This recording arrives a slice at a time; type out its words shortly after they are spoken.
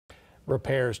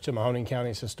Repairs to Mahoning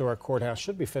County's historic courthouse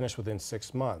should be finished within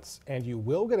 6 months, and you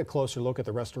will get a closer look at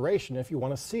the restoration if you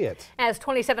want to see it. As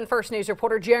 27 First News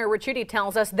reporter Jerry Ricciuti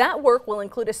tells us, that work will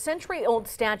include a century-old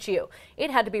statue. It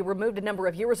had to be removed a number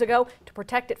of years ago to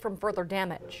protect it from further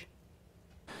damage.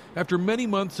 After many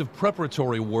months of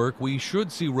preparatory work, we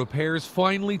should see repairs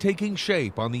finally taking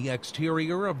shape on the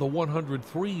exterior of the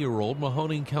 103-year-old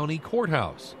Mahoning County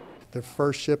Courthouse. The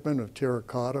first shipment of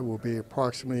terracotta will be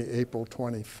approximately April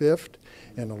 25th,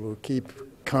 and it will keep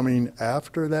coming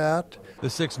after that. The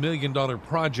 $6 million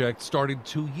project started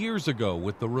 2 years ago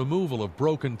with the removal of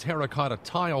broken terracotta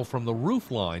tile from the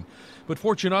roof line. But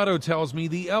Fortunato tells me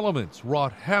the elements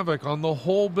wrought havoc on the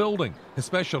whole building,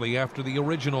 especially after the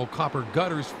original copper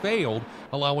gutters failed,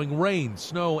 allowing rain,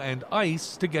 snow, and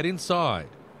ice to get inside.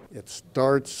 It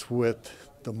starts with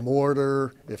the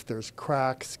mortar, if there's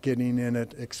cracks getting in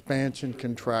it, expansion,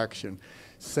 contraction.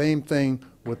 Same thing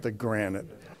with the granite.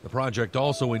 The project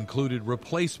also included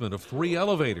replacement of 3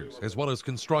 elevators, as well as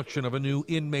construction of a new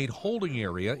inmate holding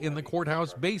area in the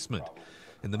courthouse basement.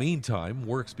 In the meantime,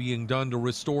 work's being done to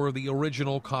restore the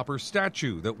original copper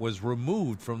statue that was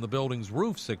removed from the building's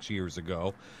roof 6 years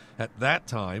ago. At that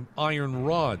time, iron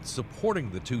rods supporting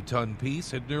the 2-ton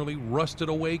piece had nearly rusted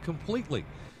away completely.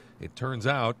 It turns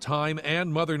out time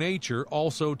and Mother Nature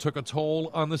also took a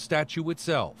toll on the statue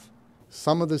itself.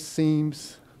 Some of the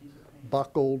seams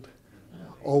buckled,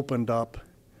 opened up.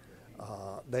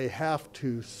 They have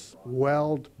to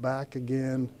weld back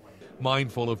again.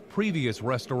 Mindful of previous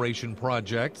restoration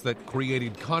projects that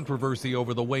created controversy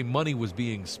over the way money was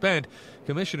being spent,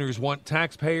 commissioners want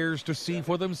taxpayers to see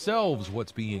for themselves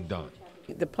what's being done.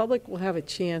 The public will have a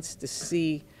chance to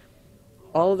see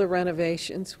all of the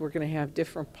renovations. We're going to have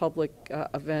different public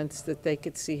events that they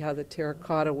could see how the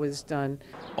terracotta was done.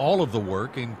 All of the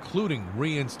work, including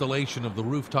reinstallation of the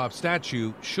rooftop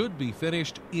statue, should be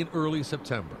finished in early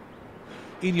September.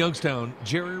 In Youngstown,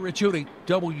 Jerry Ricciuti,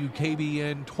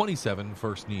 WKBN 27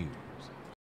 First News.